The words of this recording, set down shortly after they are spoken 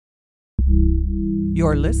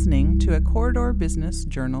You're listening to a Corridor Business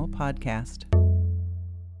Journal podcast.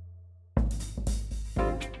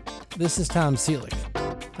 This is Tom Seelig.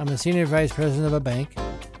 I'm a senior vice president of a bank.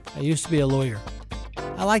 I used to be a lawyer.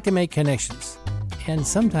 I like to make connections, and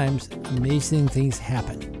sometimes amazing things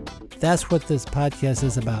happen. That's what this podcast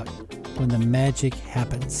is about, when the magic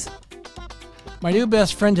happens. My new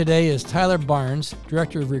best friend today is Tyler Barnes,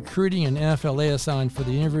 Director of Recruiting and NFL Liaison for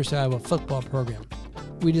the University of Iowa football program.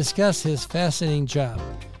 We discuss his fascinating job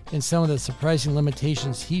and some of the surprising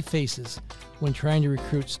limitations he faces when trying to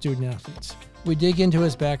recruit student athletes. We dig into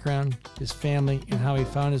his background, his family, and how he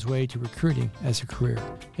found his way to recruiting as a career.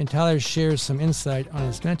 And Tyler shares some insight on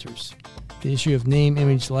his mentors, the issue of name,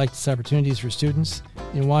 image, likeness opportunities for students,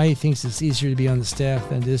 and why he thinks it's easier to be on the staff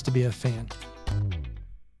than it is to be a fan.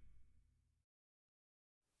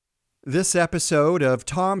 This episode of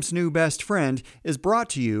Tom's New Best Friend is brought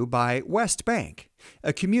to you by West Bank,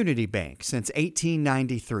 a community bank since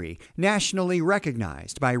 1893, nationally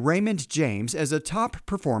recognized by Raymond James as a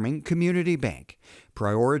top-performing community bank,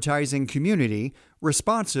 prioritizing community,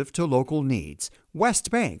 responsive to local needs. West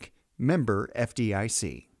Bank, member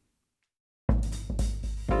FDIC.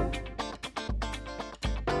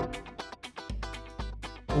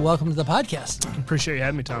 Welcome to the podcast. Appreciate you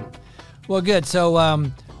having me, Tom. Well, good. So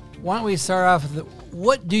why don't we start off with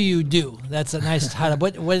what do you do? That's a nice title.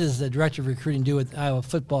 What does the Director of Recruiting do with Iowa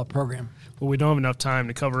football program? Well, we don't have enough time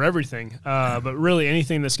to cover everything, but really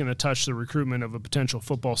anything that's going to touch the recruitment of a potential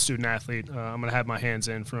football student athlete, I'm going to have my hands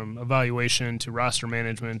in, from evaluation to roster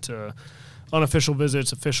management to unofficial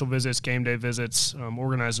visits, official visits, game day visits,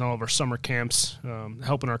 organizing all of our summer camps,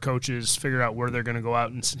 helping our coaches figure out where they're going to go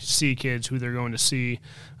out and see kids, who they're going to see.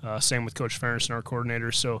 Same with Coach Ferris and our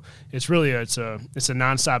coordinators. So it's really it's a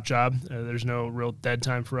nonstop job. There's no real dead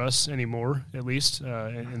time for us anymore, at least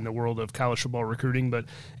in the world of college football recruiting. But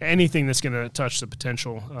anything that's going to touch the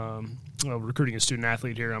potential of recruiting a student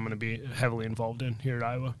athlete here, I'm going to be heavily involved in here at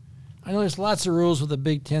Iowa. I know there's lots of rules with the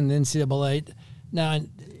Big Ten, the NCAA. Now,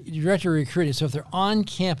 Director of Recruiting, so if they're on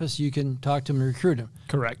campus, you can talk to them and recruit them.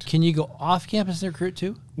 Correct. Can you go off campus and recruit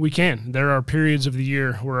too? We can. There are periods of the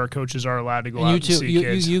year where our coaches are allowed to go out and see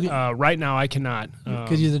kids. Right now, I cannot.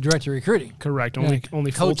 Because you're the Director of Recruiting. Correct.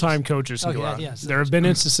 Only full-time coaches can go out. Yeah, so there have been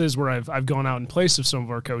instances where I've gone out in place of some of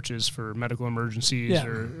our coaches for medical emergencies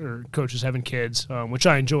or coaches having kids, which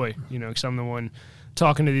I enjoy, because I'm the one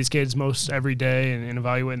talking to these kids most every day and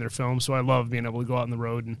evaluating their film. So I love being able to go out on the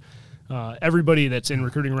road. And everybody that's in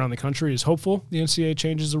recruiting around the country is hopeful the NCAA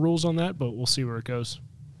changes the rules on that, but we'll see where it goes.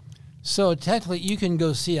 So technically, you can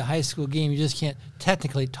go see a high school game. You just can't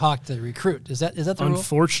technically talk to the recruit. Is that the rule?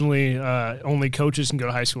 Unfortunately, only coaches can go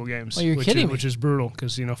to high school games. Well, you're kidding me. Which is brutal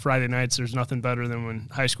because, Friday nights, there's nothing better than when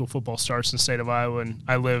high school football starts in the state of Iowa, and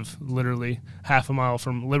I live literally half a mile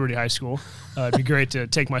from Liberty High School. It'd be great to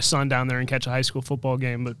take my son down there and catch a high school football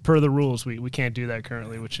game, but per the rules, we can't do that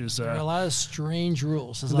currently, which is... there are a lot of strange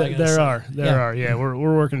rules. There are.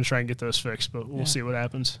 We're working to try and get those fixed, but we'll see what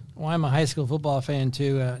happens. Well, I'm a high school football fan,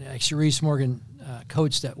 too. Actually, Reese Morgan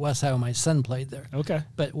coached at West High when my son played there. Okay.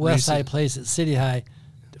 But West High plays at City High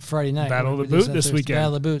Friday night. Battle of the Boot this weekend.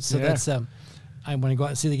 Battle of the Boot. So that's I want to go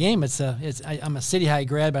out and see the game. I'm a City High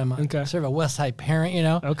grad, but I'm sort of a West High parent,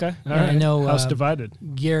 Okay. All right. I know House divided.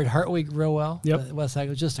 Garrett Hartwig real well. Yep. West High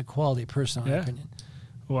was just a quality person, in my opinion.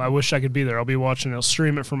 Well, I wish I could be there. I'll be watching. I'll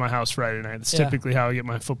stream it from my house Friday night. That's typically how I get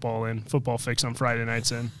my football fix on Friday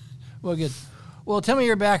nights in. Well, good. Well, tell me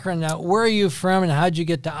your background now. Where are you from, and how'd you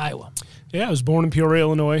get to Iowa? Yeah, I was born in Peoria,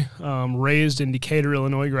 Illinois, raised in Decatur,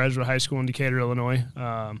 Illinois, graduated high school in Decatur, Illinois.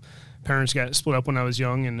 Parents got split up when I was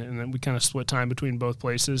young, and then we kind of split time between both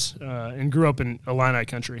places and grew up in Illini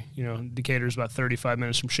country. Decatur's about 35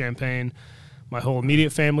 minutes from Champaign. My whole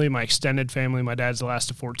immediate family, my extended family, my dad's the last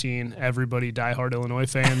of 14, everybody diehard Illinois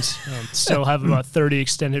fans. Still have about 30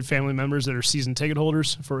 extended family members that are season ticket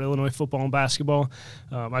holders for Illinois football and basketball.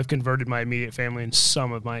 I've converted my immediate family and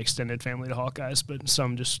some of my extended family to Hawkeyes, but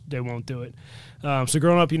some just, they won't do it. So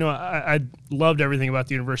growing up, I loved everything about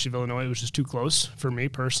the University of Illinois. It was just too close for me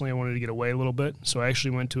personally. I wanted to get away a little bit. So I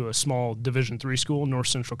actually went to a small Division III school, North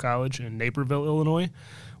Central College in Naperville, Illinois.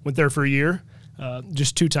 Went there for a year.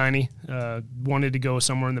 Just too tiny, wanted to go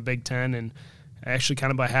somewhere in the Big Ten, and actually kind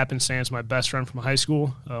of by happenstance, my best friend from high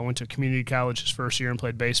school went to community college his first year and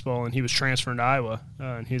played baseball, and he was transferring to Iowa,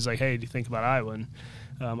 and he's like, hey, do you think about Iowa? And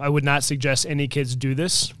I would not suggest any kids do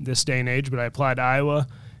this day and age, but I applied to Iowa,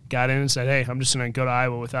 got in and said, hey, I'm just going to go to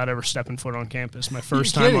Iowa without ever stepping foot on campus. My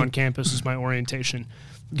first time on campus is my orientation.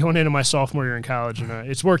 Going into my sophomore year in college, and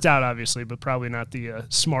it's worked out, obviously, but probably not the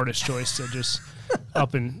smartest choice to just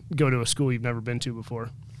up and go to a school you've never been to before.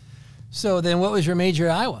 So then what was your major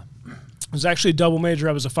at Iowa? was actually a double major.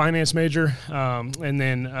 I was a finance major. And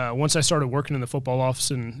then once I started working in the football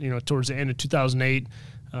office and, towards the end of 2008,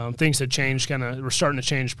 things had changed, were starting to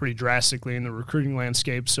change pretty drastically in the recruiting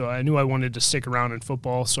landscape. So I knew I wanted to stick around in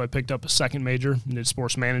football. So I picked up a second major and did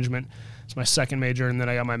sports management. It's my second major. And then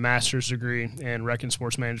I got my master's degree in rec and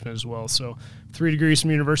sports management as well. So 3 degrees from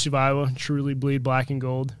the University of Iowa, truly bleed black and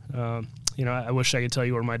gold. I wish I could tell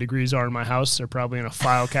you where my degrees are in my house. They're probably in a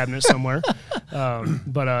file cabinet somewhere.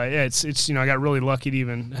 It's I got really lucky to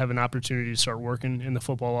even have an opportunity to start working in the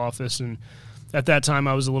football office. And at that time,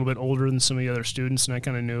 I was a little bit older than some of the other students, and I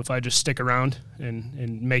kind of knew if I just stick around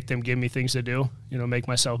and make them give me things to do, make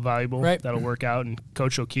myself valuable, right, that'll work out. And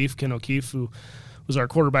Coach Ken O'Keefe, who was our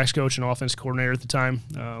quarterbacks coach and offense coordinator at the time,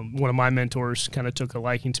 one of my mentors, kind of took a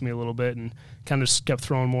liking to me a little bit and kind of kept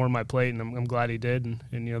throwing more on my plate, and I'm glad he did.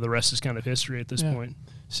 And the rest is kind of history at this point.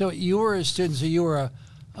 So you were a student, so you were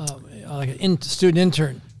a student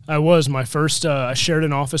intern. I was. My first, I shared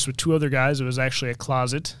an office with 2 other guys. It was actually a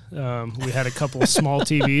closet. We had a couple of small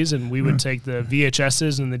TVs, and we would take the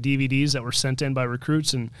VHSs and the DVDs that were sent in by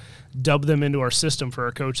recruits and dub them into our system for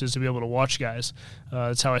our coaches to be able to watch guys.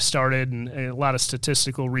 That's how I started, and a lot of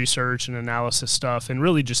statistical research and analysis stuff, and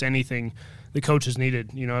really just anything the coaches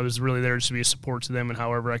needed. I was really there just to be a support to them and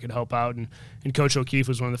however I could help out. And Coach O'Keefe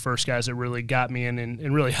was one of the first guys that really got me in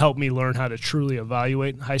and really helped me learn how to truly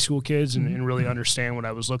evaluate high school kids and really understand what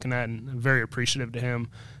I was looking at. And I'm very appreciative to him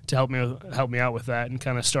to help me out with that and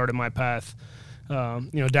kind of started my path,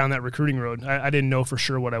 down that recruiting road. I didn't know for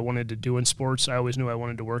sure what I wanted to do in sports. I always knew I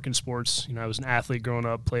wanted to work in sports. I was an athlete growing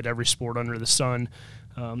up, played every sport under the sun.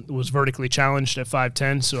 Was vertically challenged at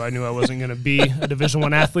 5'10", so I knew I wasn't going to be a Division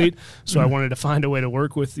I athlete. So I wanted to find a way to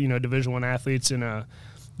work with Division I athletes. And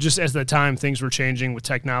just as the time things were changing with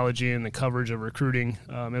technology and the coverage of recruiting,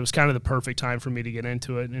 it was kind of the perfect time for me to get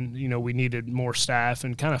into it. And we needed more staff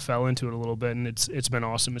and kind of fell into it a little bit. And it's been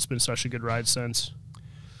awesome. It's been such a good ride since.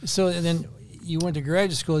 So and then you went to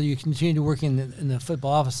graduate school. You continued to work in the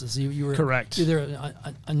football offices. You were correct. You were there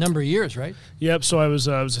a number of years, right? Yep. So I was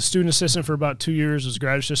a student assistant for about 2 years. I was a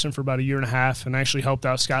graduate assistant for about a year and a half, and I actually helped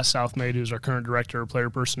out Scott Southmaid, who's our current director of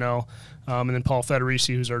player personnel, and then Paul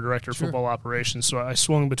Federici, who's our director of football operations. So I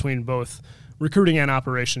swung between both recruiting and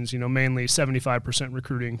operations. Mainly 75%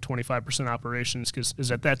 recruiting, 25% operations.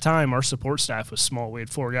 Because at that time our support staff was small. We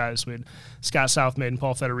had 4 guys. We had Scott Southmaid and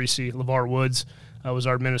Paul Federici, LeVar Woods. Was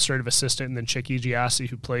our administrative assistant, and then Chick Egiassi,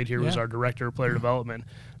 who played here, was our director of player development.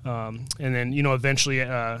 And then, eventually,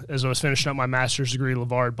 as I was finishing up my master's degree,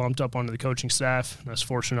 LeVar had bumped up onto the coaching staff, and I was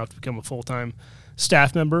fortunate enough to become a full-time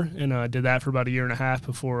staff member, and did that for about a year and a half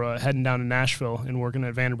before heading down to Nashville and working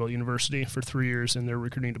at Vanderbilt University for 3 years in their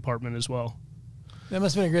recruiting department as well. That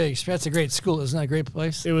must have been a great experience. That's a great school. Isn't that a great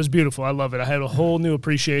place? It was beautiful. I love it. I had a whole new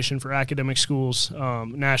appreciation for academic schools.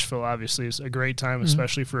 Nashville, obviously, is a great time,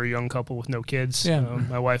 especially for a young couple with no kids. Yeah.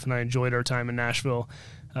 My wife and I enjoyed our time in Nashville.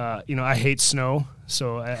 I hate snow,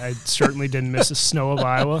 so I certainly didn't miss the snow of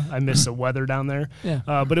Iowa. I missed the weather down there. Yeah.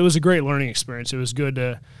 But it was a great learning experience. It was good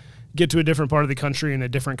to get to a different part of the country and a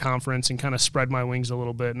different conference and kind of spread my wings a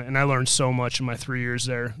little bit. And I learned so much in my 3 years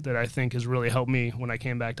there that I think has really helped me when I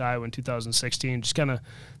came back to Iowa in 2016, just kind of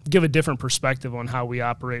give a different perspective on how we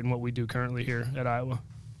operate and what we do currently here at Iowa.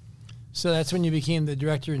 So that's when you became the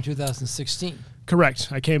director in 2016. Correct.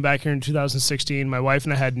 I came back here in 2016. My wife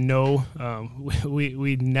and I had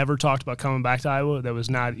we never talked about coming back to Iowa. That was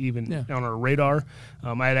not even on our radar.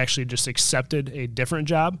 I had actually just accepted a different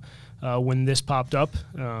job when this popped up.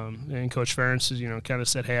 And Coach Ferentz, kind of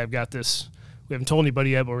said, hey, I've got this. We haven't told anybody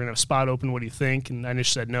yet, but we're going to have a spot open. What do you think? And I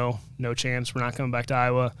just said, no chance. We're not coming back to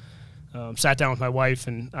Iowa. Sat down with my wife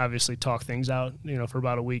and obviously talked things out, for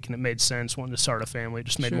about a week, and it made sense wanting to start a family. It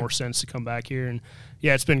just made more sense to come back here. And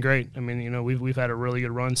yeah, it's been great. I mean, we've had a really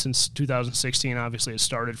good run since 2016. Obviously, it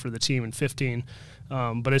started for the team in 15,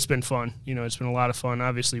 but it's been fun. It's been a lot of fun.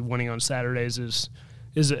 Obviously, winning on Saturdays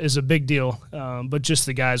is a big deal. But just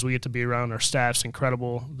the guys we get to be around, our staff's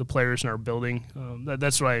incredible. The players in our building,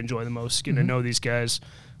 that's what I enjoy the most. Getting to know these guys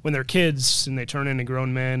when they're kids and they turn into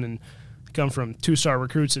grown men and come from 2-star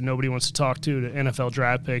recruits that nobody wants to talk to NFL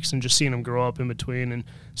draft picks, and just seeing them grow up in between and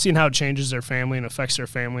seeing how it changes their family and affects their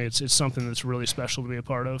family. It's something that's really special to be a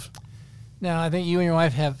part of. Now, I think you and your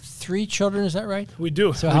wife have 3 children. Is that right? We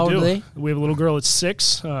do. So how old are they? We have a little girl that's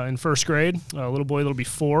 6 in first grade, a little boy that'll be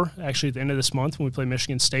 4 actually at the end of this month when we play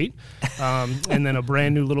Michigan State, and then a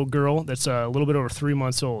brand new little girl that's a little bit over 3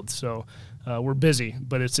 months old. So we're busy,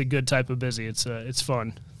 but it's a good type of busy. It's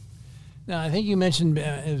fun. Now, I think you mentioned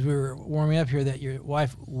as we were warming up here that your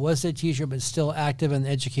wife was a teacher, but still active in the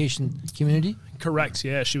education community. Correct.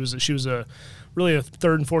 Yeah, she was a really a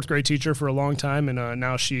third and fourth grade teacher for a long time, and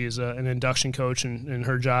now she is an induction coach in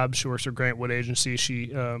her job. She works for Grant Wood Agency.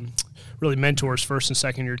 She really mentors first and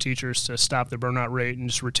second year teachers to stop the burnout rate and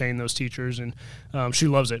just retain those teachers, and she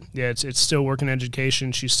loves it. Yeah, it's still working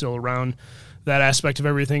education. She's still around that aspect of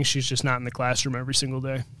everything. She's just not in the classroom every single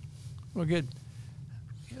day. Well, good.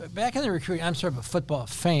 Back in the recruiting, I'm sort of a football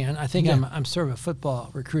fan. I think I'm sort of a football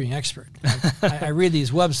recruiting expert. I read these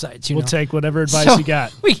websites. We'll take whatever advice you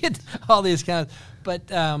got. We get all these kinds. But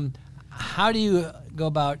how do you go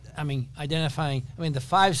about, identifying, the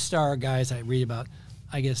 5-star guys I read about,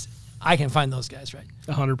 I guess I can find those guys, right?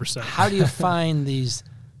 100%. How do you find these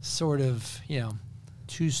sort of,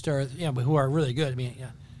 2-star, but who are really good?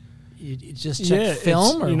 You just check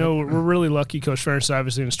film? Or we're really lucky. Coach Ferentz,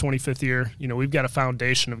 obviously, in his 25th year, we've got a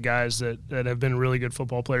foundation of guys that have been really good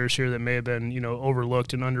football players here that may have been,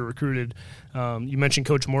 overlooked and under-recruited. You mentioned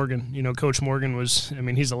Coach Morgan. Coach Morgan was,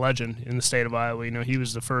 he's a legend in the state of Iowa. He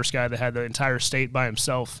was the first guy that had the entire state by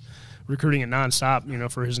himself, recruiting it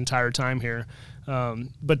nonstop, for his entire time here.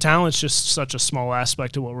 But talent's just such a small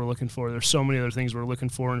aspect of what we're looking for. There's so many other things we're looking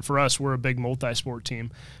for, and for us, we're a big multi-sport team.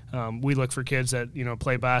 We look for kids that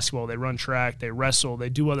play basketball, they run track, they wrestle, they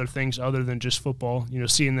do other things other than just football.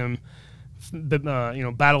 Seeing them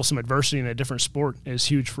battle some adversity in a different sport is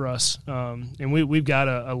huge for us. And we've got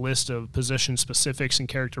a list of position specifics and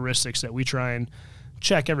characteristics that we try and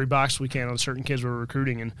check every box we can on certain kids we're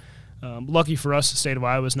recruiting. And lucky for us, the state of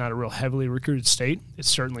Iowa is not a real heavily recruited state. It's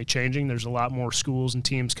certainly changing. There's a lot more schools and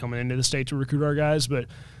teams coming into the state to recruit our guys. But,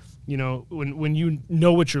 when you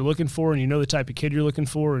know what you're looking for and you know the type of kid you're looking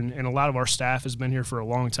for, and a lot of our staff has been here for a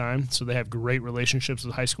long time, so they have great relationships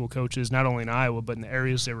with high school coaches, not only in Iowa but in the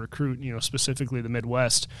areas they recruit, specifically the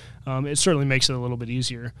Midwest, it certainly makes it a little bit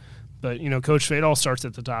easier. But, Coach, it all starts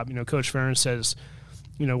at the top. Coach Ferentz says,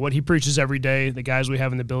 what he preaches every day, the guys we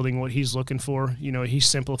have in the building, what he's looking for, he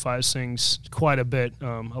simplifies things quite a bit,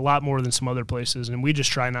 a lot more than some other places. And we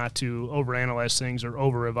just try not to overanalyze things or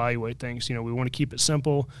over-evaluate things. We want to keep it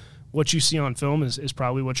simple. What you see on film is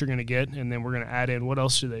probably what you're going to get, and then we're going to add in what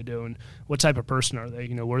else do they do and what type of person are they?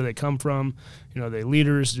 Where do they come from? Are they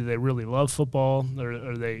leaders? Do they really love football? Or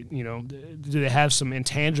are they, do they have some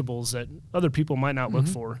intangibles that other people might not look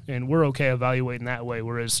for? And we're okay evaluating that way,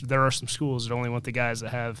 whereas there are some schools that only want the guys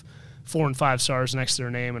that have 4 and 5 stars next to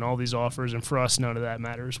their name and all these offers, and for us, none of that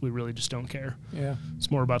matters. We really just don't care. Yeah, it's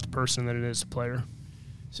more about the person than it is the player.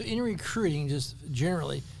 So in recruiting, just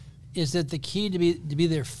generally, is it the key to be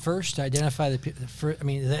there first to identify the first?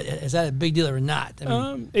 Is that a big deal or not?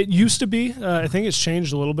 It used to be. I think it's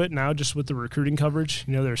changed a little bit now, just with the recruiting coverage.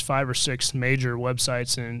 There's 5 or 6 major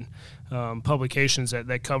websites and publications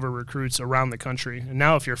that cover recruits around the country. And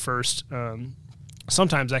now, if you're first,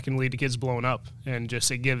 sometimes that can lead to kids blowing up, and just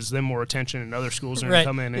it gives them more attention, and other schools are going to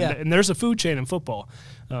come in. And there's a food chain in football.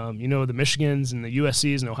 The Michigans and the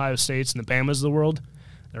USCs and Ohio States and the Bamas of the world.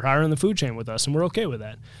 They're higher in the food chain with us, and we're okay with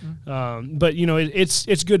that. But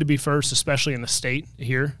it's good to be first, especially in the state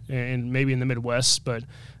here and maybe in the Midwest. But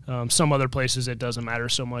some other places it doesn't matter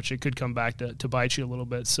so much. It could come back to bite you a little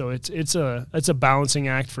bit. So it's a balancing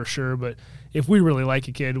act for sure. But if we really like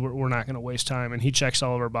a kid, we're not going to waste time. And he checks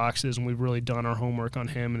all of our boxes, and we've really done our homework on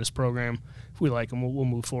him and his program. If we like him, we'll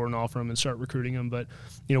move forward and offer him and start recruiting him. But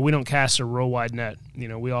we don't cast a real wide net.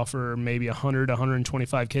 We offer maybe 100,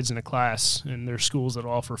 125 kids in a class, and there's schools that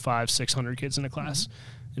offer 500, 600 kids in a class.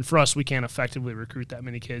 And for us, we can't effectively recruit that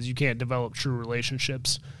many kids. You can't develop true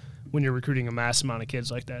relationships when you're recruiting a mass amount of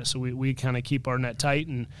kids like that. So we kind of keep our net tight,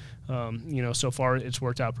 and so far it's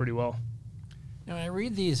worked out pretty well. Now, when I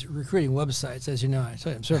read these recruiting websites, as you know, I'm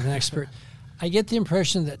sort of an expert, I get the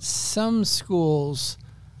impression that some schools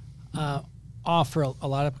offer a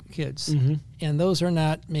lot of kids, and those are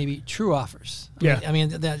not maybe true offers. That's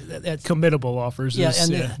committable offers.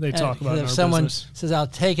 They talk about. If someone says, "I'll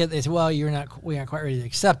take it," they say, "Well, we aren't quite ready to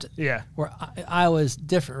accept it." Yeah. Where Iowa's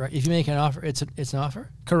different, right? If you make an offer, it's an offer.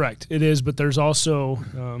 Correct. It is, but there's also,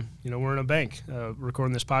 we're in a bank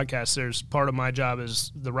recording this podcast. There's part of my job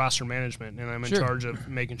is the roster management, and I'm in charge of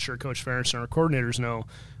making sure Coach Ferentz and our coordinators know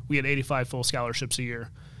we get 85 full scholarships a year,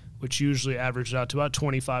 which usually averages out to about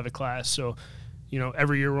 25 a class. So,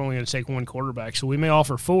 every year we're only going to take 1 quarterback. So we may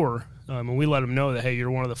offer 4, and we let them know that, hey,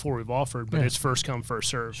 you're one of the 4 we've offered, but it's first come, first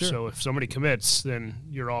serve. Sure. So if somebody commits, then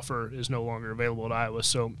your offer is no longer available at Iowa.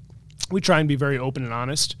 So we try and be very open and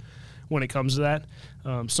honest when it comes to that.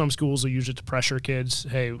 Some schools will use it to pressure kids.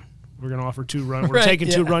 Hey, we're going to offer 2 we're taking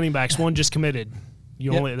 2 running backs. 1 just committed.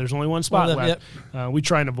 There's only one spot left. We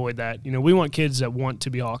try and avoid that. We want kids that want to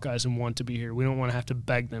be Hawkeyes and want to be here. We don't want to have to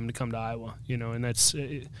beg them to come to Iowa. And that's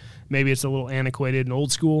maybe it's a little antiquated and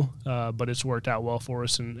old school, but it's worked out well for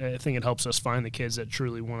us, and I think it helps us find the kids that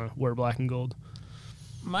truly want to wear black and gold.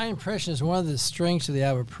 My impression is one of the strengths of the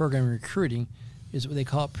Iowa program recruiting is what they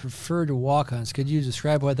call it preferred walk-ons. Could you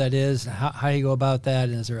describe what that is, how you go about that,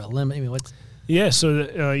 and is there a limit? I mean, what's... Yeah,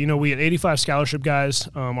 so, we had 85 scholarship guys.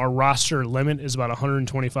 Our roster limit is about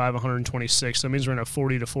 125, 126. That means we're going to have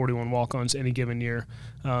 40 to 41 walk-ons any given year.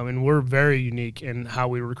 And we're very unique in how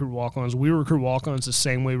we recruit walk-ons. We recruit walk-ons the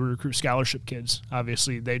same way we recruit scholarship kids.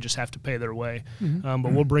 Obviously, they just have to pay their way.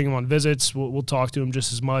 But we'll bring them on visits. We'll talk to them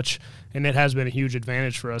just as much. And it has been a huge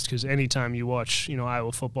advantage for us because anytime you watch,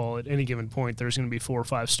 Iowa football at any given point, there's going to be 4 or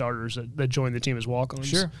 5 starters that join the team as walk-ons.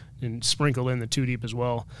 Sure. And sprinkle in the 2 deep as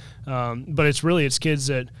well. But it's kids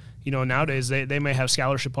that, nowadays they may have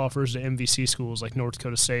scholarship offers to MVC schools like North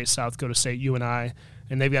Dakota State, South Dakota State, UNI,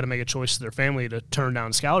 and they've got to make a choice to their family to turn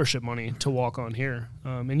down scholarship money to walk on here.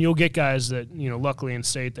 And you'll get guys that, luckily in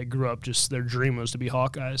state that grew up just their dream was to be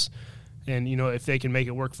Hawkeyes. And, if they can make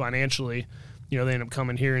it work financially, they end up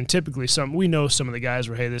coming here. And typically we know some of the guys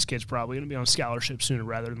where, hey, this kid's probably going to be on scholarship sooner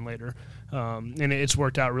rather than later. And it's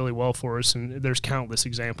worked out really well for us. And there's countless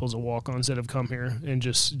examples of walk-ons that have come here and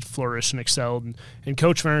just flourished and excelled. And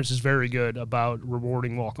Coach Ferentz is very good about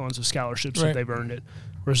rewarding walk-ons with scholarships if they've earned it.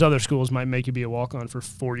 Whereas other schools might make you be a walk-on for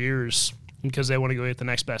 4 years because they want to go get the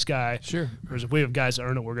next best guy. Sure. Whereas if we have guys that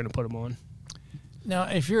earn it, we're going to put them on. Now,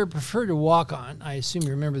 if you're preferred to walk-on, I assume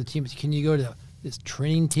you remember the team. Can you go to this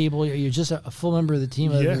training table? Are you just a full member of the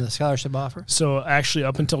team other than the scholarship offer? So actually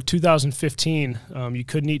up until 2015, you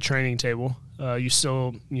couldn't eat training table. You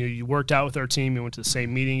still, you worked out with our team. You went to the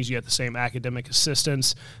same meetings. You had the same academic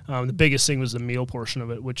assistants. The biggest thing was the meal portion of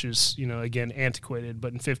it, which is, again, antiquated.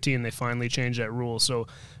 But in 15, they finally changed that rule. So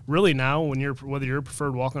really now, whether you're a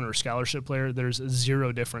preferred walk-on or a scholarship player, there's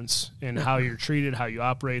zero difference in how you're treated, how you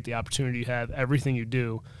operate, the opportunity you have, everything you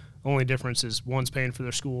do. Only difference is one's paying for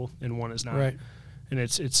their school and one is not. Right. And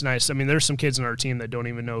it's nice. I mean, there's some kids on our team that don't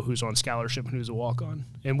even know who's on scholarship and who's a walk-on.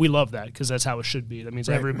 And we love that because that's how it should be. That means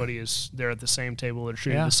everybody is there at the same table. They're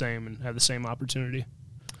treated the same and have the same opportunity.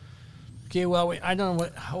 Okay, well, I don't know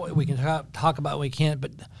how we can talk about we can't,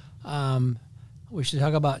 but we should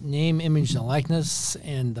talk about name, image, and likeness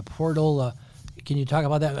and the portal. Can you talk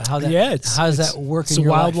about that? How does that work in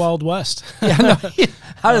your life? It's a wild west.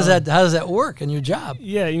 How does that work in your job?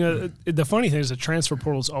 Yeah, the funny thing is the transfer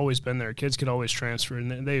portal's always been there. Kids could always transfer,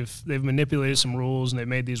 and they've manipulated some rules, and they've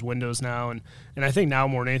made these windows now. And I think now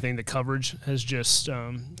more than anything, the coverage has just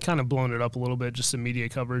kind of blown it up a little bit, just the media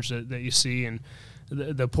coverage that you see. And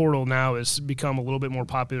the portal now has become a little bit more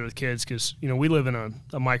popular with kids because, we live in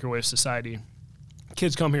a microwave society.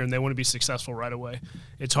 Kids come here and they want to be successful right away.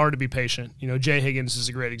 It's hard to be patient. Jay Higgins is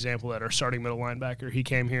a great example of that, our starting middle linebacker. He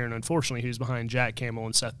came here, and unfortunately, he was behind Jack Campbell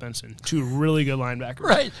and Seth Benson, 2 really good linebackers.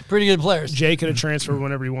 Right, pretty good players. Jay could have transferred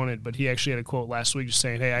whenever he wanted, but he actually had a quote last week just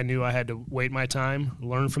saying, hey, I knew I had to wait my time,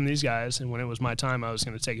 learn from these guys, and when it was my time, I was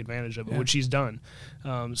going to take advantage of it, which he's done.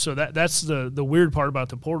 So that's the weird part about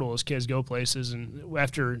the portal is kids go places, and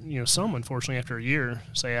after, some, unfortunately, after a year,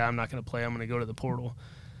 say, I'm not going to play, I'm going to go to the portal.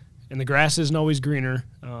 And the grass isn't always greener.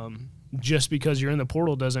 Just because you're in the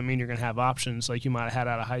portal doesn't mean you're going to have options like you might have had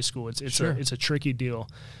out of high school. It's a tricky deal.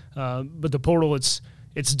 But the portal, it's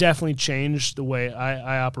definitely changed the way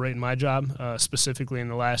I operate in my job, specifically in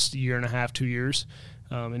the last year and a half, 2 years.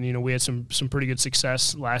 And we had some pretty good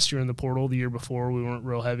success last year in the portal. The year before, we weren't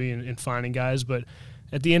real heavy in finding guys. But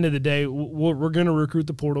at the end of the day, we're going to recruit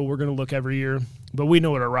the portal. We're going to look every year. But we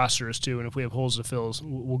know what our roster is, too, and if we have holes to fill,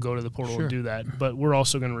 we'll go to the portal and do that. But we're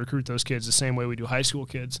also going to recruit those kids the same way we do high school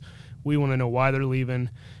kids. We want to know why they're leaving.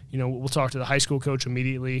 We'll talk to the high school coach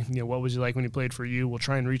immediately. What was he like when he played for you? We'll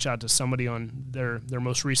try and reach out to somebody on their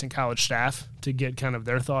most recent college staff to get kind of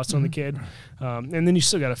their thoughts on the kid. And then you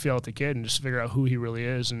still got to feel out the kid and just figure out who he really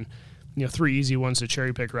is. And 3 easy ones to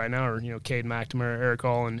cherry pick right now are, Cade McNamara, Eric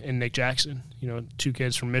Hall, and Nick Jackson. 2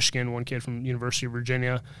 kids from Michigan, 1 kid from University of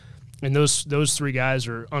Virginia. And those 3 guys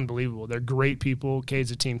are unbelievable. They're great people. Cade's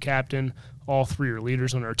a team captain. All 3 are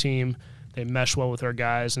leaders on our team. They mesh well with our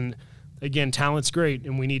guys. And, again, talent's great,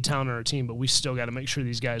 and we need talent on our team, but we still got to make sure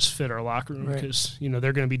these guys fit our locker room because,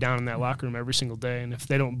 they're going to be down in that locker room every single day. And if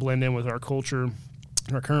they don't blend in with our culture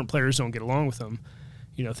and our current players don't get along with them,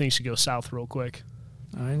 things could go south real quick.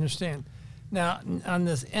 I understand. Now, on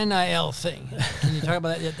this NIL thing, can you talk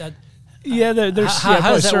about that? Yeah, there's how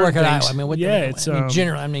does that work at Iowa? It's not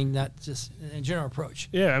just a general approach.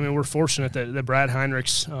 Yeah, we're fortunate that Brad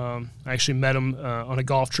Heinrichs, I actually met him on a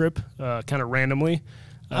golf trip, kind of randomly.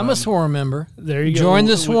 I'm a swarm member. There you go. Join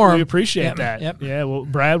the swarm. We appreciate that. Yep. Yeah. Well,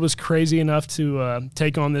 Brad was crazy enough to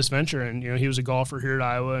take on this venture, and he was a golfer here at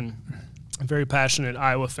Iowa and a very passionate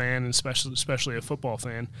Iowa fan, and especially a football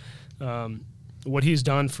fan. What he's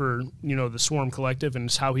done for the Swarm Collective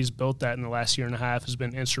and how he's built that in the last year and a half has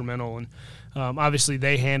been instrumental. And obviously,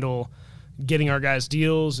 they handle getting our guys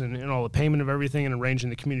deals and all the payment of everything and arranging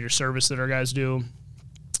the community service that our guys do.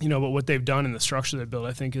 But what they've done in the structure they built,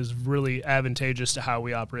 I think, is really advantageous to how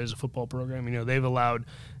we operate as a football program. They've allowed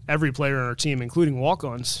every player on our team, including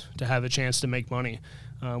walk-ons, to have a chance to make money,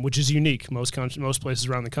 which is unique. Most places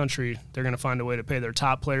around the country, they're going to find a way to pay their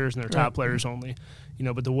top players and their top players only.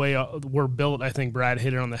 But the way we're built, I think Brad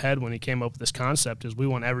hit it on the head when he came up with this concept, is we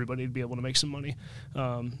want everybody to be able to make some money.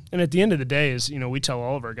 And at the end of the day is, we tell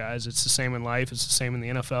all of our guys, it's the same in life, it's the same in the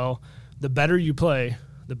NFL. The better you play,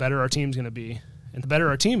 the better our team's going to be. And the better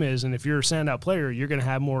our team is, and if you're a standout player, you're going to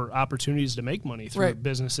have more opportunities to make money through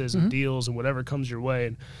businesses and deals and whatever comes your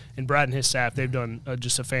way. And Brad and his staff, they've done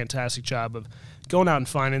just a fantastic job of going out and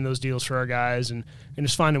finding those deals for our guys and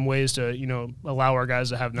just finding ways to, allow our guys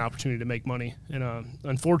to have an opportunity to make money. And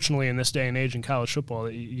unfortunately, in this day and age in college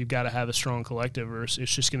football, you've got to have a strong collective or it's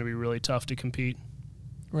just going to be really tough to compete.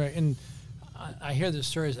 Right. And I hear the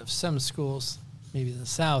stories of some schools, maybe in the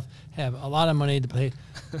South, have a lot of money to pay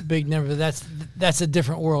big number. That's a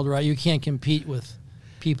different world, right? You can't compete with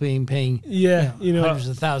people paying hundreds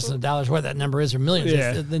of thousands of dollars, what that number is, or millions.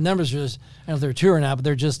 Yeah. The numbers are just, I don't know if they're true or not, but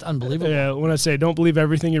they're just unbelievable. Yeah, when I say don't believe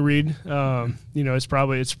everything you read,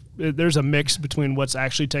 there's a mix between what's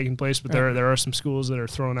actually taking place, but there are some schools that are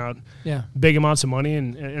throwing out big amounts of money,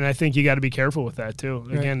 and I think you got to be careful with that too.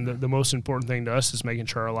 Again, the most important thing to us is making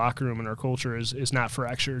sure our locker room and our culture is not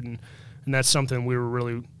fractured, and that's something we were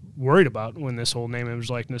really worried about when this whole name, image,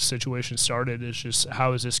 likeness situation started. Is just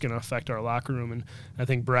how is this going to affect our locker room? And I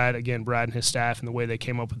think Brad and his staff and the way they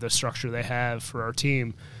came up with the structure they have for our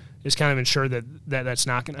team is kind of ensure that's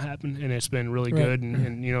not going to happen. And it's been really good.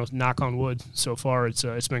 And knock on wood, so far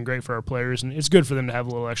it's been great for our players, and it's good for them to have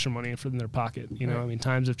a little extra money in their pocket.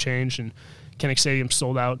 Times have changed, and Kinnick Stadium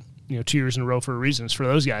sold out 2 years in a row for a reason. It's for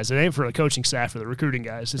those guys. It ain't for the coaching staff or the recruiting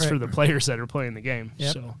guys. It's for the players that are playing the game.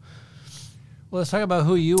 Yep. So. Well, let's talk about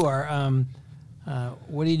who you are.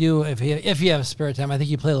 What do you do if you have spare time? I think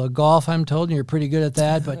you play a little golf, I'm told, and you're pretty good at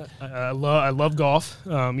that. But I love golf.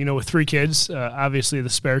 With 3 kids, obviously the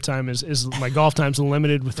spare time is my golf time's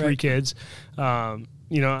limited with 3 kids. I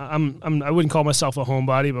wouldn't call myself a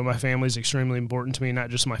homebody, but my family is extremely important to me. Not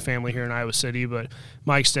just my family here in Iowa City, but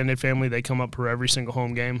my extended family. They come up for every single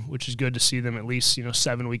home game, which is good to see them at least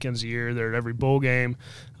 7 weekends a year. They're at every bowl game.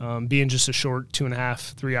 Being just a short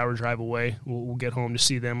 2.5, 3 hour drive away, we'll get home to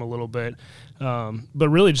see them a little bit. But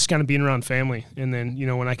really just kind of being around family. And then,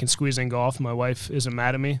 when I can squeeze in golf, my wife isn't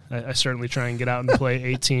mad at me. I certainly try and get out and play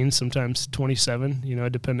 18, sometimes 27,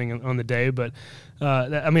 depending on the day. But,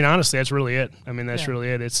 honestly, that's really it. That's really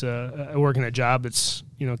it. It's I work in a job that's,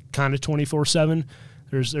 kind of 24/7.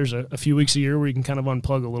 There's a few weeks a year where you can kind of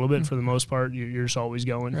unplug a little bit. For the most part, you're just always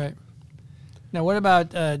going. Right. Now, what about,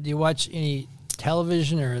 do you watch any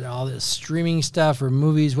television or all this streaming stuff or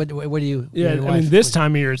movies? What do you? Yeah, this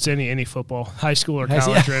time of year it's any football, high school or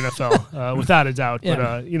college or NFL, without a doubt.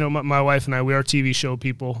 Yeah. But my wife and I, we are TV show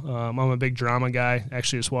people. I'm a big drama guy.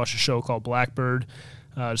 Actually, just watched a show called Blackbird.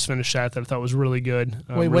 Just finished that I thought was really good.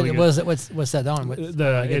 Wait, really what is it? What's that on?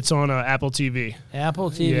 It's on Apple TV.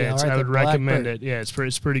 Apple TV. Yeah, I would recommend it. Yeah,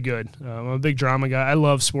 it's pretty good. I'm a big drama guy. I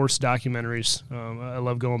love sports documentaries. I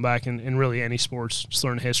love going back and really any sports, just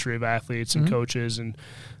learn the history of athletes and coaches, and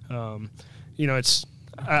it's.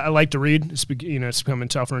 I like to read. It's becoming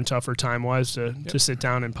tougher and tougher time-wise to sit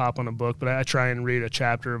down and pop on a book. But I try and read a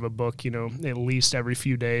chapter of a book, at least every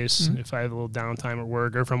few days if I have a little downtime at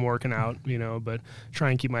work or if I'm working out, But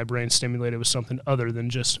try and keep my brain stimulated with something other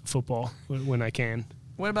than just football when I can.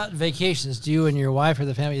 What about vacations? Do you and your wife or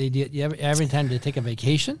the family, do you have every time to take a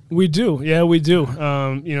vacation? We do. Yeah, we do.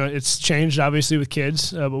 It's changed obviously with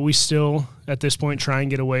kids, but we still at this point try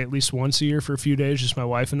and get away at least once a year for a few days, just my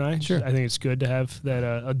wife and I. Sure. I think it's good to have that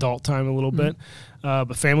adult time a little bit.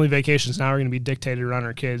 But family vacations now are going to be dictated around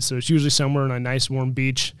our kids. So it's usually somewhere on a nice warm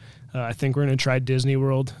beach. I think we're going to try Disney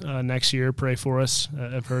World next year. Pray for us.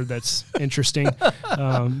 I've heard that's interesting.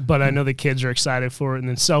 But I know the kids are excited for it. And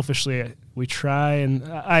then selfishly, we try, and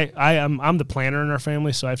I'm the planner in our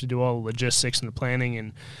family, so I have to do all the logistics and the planning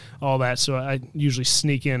and all that. So I usually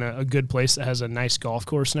sneak in a good place that has a nice golf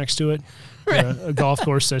course next to it. A golf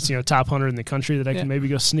course that's top 100 in the country that I can maybe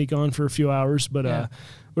go sneak on for a few hours. But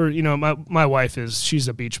my wife she's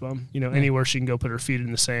a beach bum. Anywhere she can go put her feet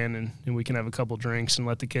in the sand and we can have a couple drinks and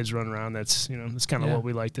let the kids run around. That's that's kind of what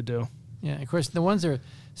we like to do. Yeah, of course, the ones that are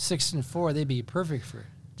 6 and 4, they'd be perfect for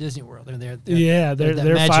Disney World. They're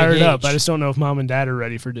they're fired age. up. I just don't know if mom and dad are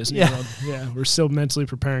ready for Disney Yeah. World. Yeah, we're still mentally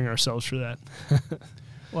preparing ourselves for that.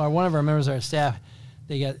 Well, one of our members of our staff,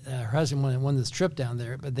 they got her husband won this trip down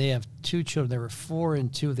there, but they have 2 children. They were 4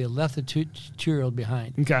 and 2. They left the 2-year-old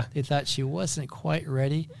behind. Okay. They thought she wasn't quite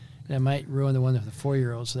ready, and it might ruin the one with the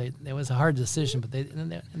 4-year-old. So it was a hard decision, but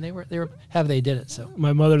they were happy they did it. So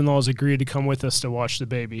my mother-in-law has agreed to come with us to watch the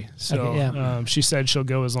baby. So Okay, yeah. she said she'll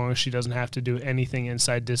go as long as she doesn't have to do anything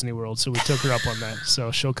inside Disney World. So we took her up on that.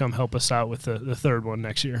 So she'll come help us out with the third one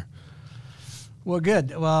next year. well,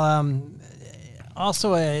 good. Well,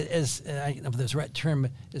 also, as I don't know if there's a right term,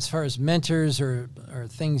 as far as mentors or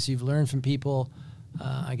things you've learned from people,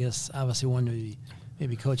 I guess obviously one would be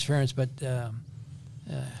maybe Coach Ferentz, but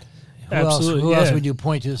who else would you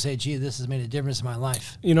point to and say, gee, this has made a difference in my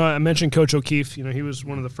life? You know, I mentioned Coach O'Keefe. You know, he was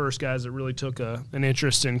one of the first guys that really took an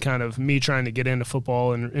interest in kind of me trying to get into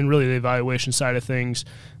football and really the evaluation side of things.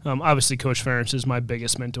 Obviously, Coach Ferentz is my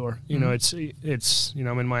biggest mentor. You know, it's you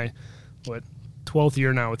know, I'm in my 12th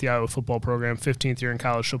year now with the Iowa football program, 15th year in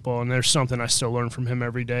college football, and there's something I still learn from him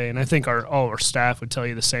every day. And I think all our staff would tell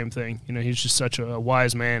you the same thing. You know, he's just such a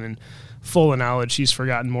wise man and full of knowledge. He's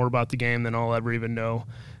forgotten more about the game than I'll ever even know.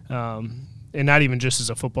 And not even just as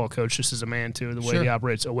a football coach, just as a man too, the way he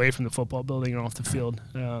operates away from the football building and off the field.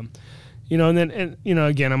 You know, and you know,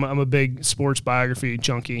 again, I'm a big sports biography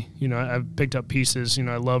junkie. You know, I've picked up pieces. You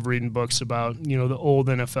know, I love reading books about, you know, the old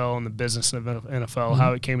NFL and the business of NFL,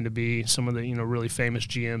 how it came to be, some of the, you know, really famous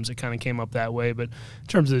GMs that kind of came up that way. But in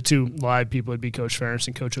terms of the 2 live people, it'd be Coach Ferentz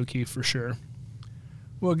and Coach O'Keefe for sure.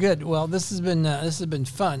 Well, good. Well, this has been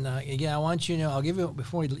fun. Again, I want you to know, I'll give you,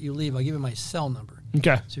 before you leave, I'll give you my cell number.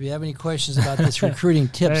 Okay. So if you have any questions about this recruiting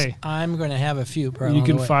tips, I'm going to have a few. You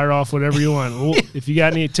can fire off whatever you want. Well, if you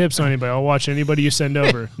got any tips on anybody, I'll watch anybody you send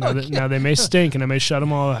over. Now they may stink and I may shut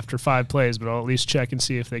them all after 5 plays, but I'll at least check and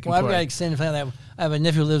see if they can play. I've got to extend that. I have a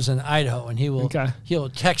nephew who lives in Idaho, and he'll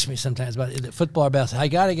text me sometimes about the football or basketball. I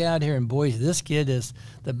got to get out here in Boise. This kid is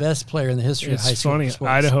the best player in the history of high school sports. It's funny.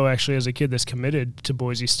 Idaho actually has a kid that's committed to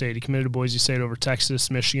Boise State. He committed to Boise State over Texas,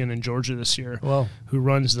 Michigan, and Georgia this year. Whoa. Who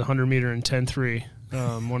runs the 100-meter in 10.3.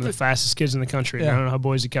 One of the fastest kids in the country. Yeah. I don't know how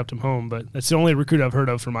Boise kept him home, but that's the only recruit I've heard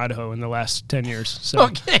of from Idaho in the last 10 years. So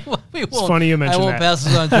okay, well, it's funny you mentioned that. I won't pass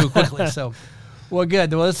this on too quickly. So, well,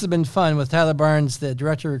 good. Well, this has been fun with Tyler Barnes, the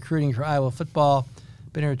director of recruiting for Iowa football.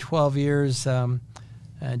 Been here 12 years, doing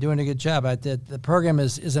a good job. The program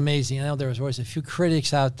is amazing. I know there was always a few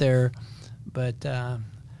critics out there, but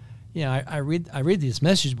you know, I read these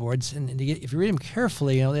message boards, and if you read them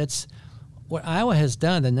carefully, you know, it's what Iowa has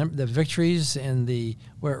done, the victories and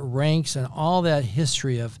where it ranks and all that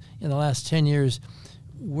history of in the last 10 years.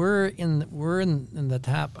 We're in the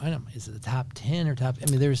top. I don't know. Is it the top 10 or top?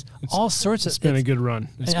 I mean, there's all sorts of. It's been a good run.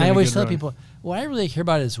 I always tell people, what I really care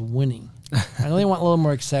about is winning. I really want a little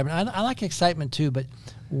more excitement. I like excitement too, but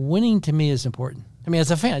winning to me is important. I mean,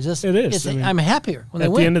 as a fan, it is. I'm happier when they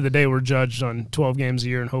win. At the end of the day, we're judged on 12 games a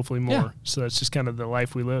year and hopefully more. Yeah. So that's just kind of the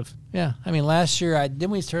life we live. Yeah. I mean, last year,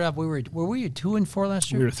 didn't we start off? Were we 2-4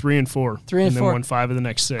 last year? We were 3-4. 3-4. And then won 5 of the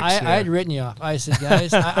next 6. I had written you off. I said,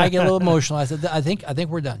 guys, I get a little emotional. I said, I think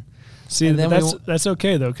we're done. See, that's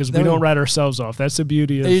okay, though, because we don't write ourselves off. That's the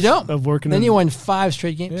beauty of working. Then you won 5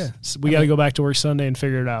 straight games. Yeah. So we got to go back to work Sunday and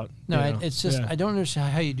figure it out. No, it's just I don't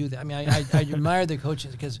understand how you do that. I mean, I admire the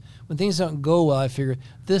coaches because when things don't go well, I figure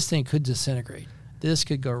this thing could disintegrate. This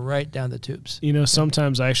could go right down the tubes. You know,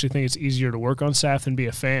 sometimes I actually think it's easier to work on staff than be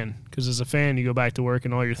a fan, because as a fan, you go back to work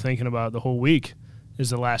and all you're thinking about the whole week is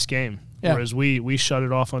the last game. Yeah. Whereas we shut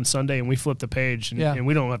it off on Sunday and we flip the page and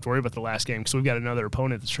we don't have to worry about the last game because we've got another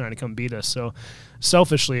opponent that's trying to come beat us. So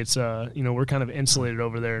selfishly, it's we're kind of insulated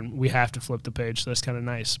over there and we have to flip the page. So that's kind of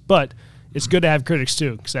nice. But it's good to have critics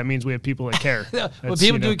too, because that means we have people that care. Well,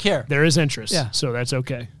 people do care. There is interest. Yeah. So that's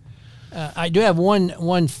okay. I do have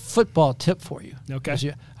one football tip for you.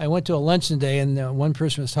 Okay. I went to a luncheon today and one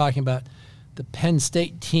person was talking about the Penn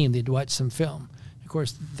State team. They'd watched some film. Of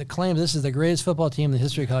course, the claim this is the greatest football team in the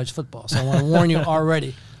history of college football. So I want to warn you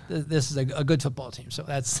already, this is a good football team. So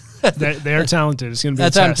they are talented. It's going to be a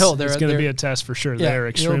test. I'm told. It's going to be a test for sure. They are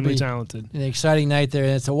extremely talented. An exciting night there,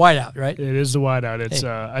 and it's a whiteout, right? It is the whiteout. It's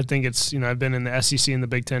I think it's I've been in the SEC and the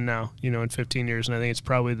Big Ten now in 15 years, and I think it's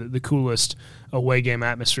probably the coolest away game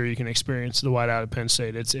atmosphere you can experience. The whiteout at Penn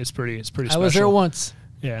State. It's pretty special. I was there once.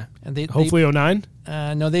 Yeah, and hopefully 09.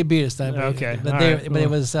 No, they beat us. Okay, but it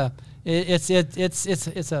was. It's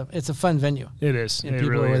a fun venue. It is. And it people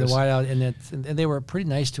really were the is. whiteout, and they were pretty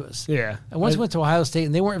nice to us. Yeah. I once went to Ohio State,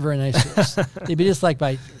 and they weren't very nice to us. They'd be just like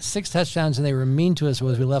by 6 touchdowns, and they were mean to us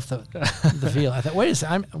as we left the field. I thought, wait a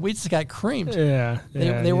second, we just got creamed. Yeah.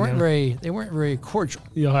 They weren't very cordial.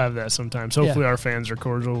 You'll have that sometimes. Hopefully, our fans are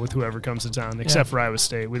cordial with whoever comes to town, except for Iowa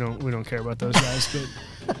State. We don't care about those guys.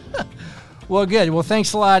 But Well, good. Well,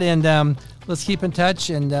 thanks a lot, and let's keep in touch.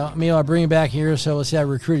 And maybe I'll bring you back here, so let's see how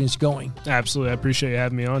recruiting's going. absolutely, I appreciate you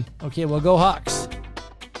having me on. Okay. Well, go Hawks.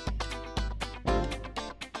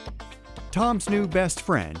 Tom's New Best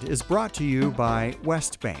Friend is brought to you by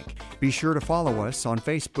West Bank. Be sure to follow us on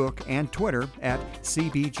Facebook and Twitter at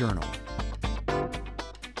CB Journal.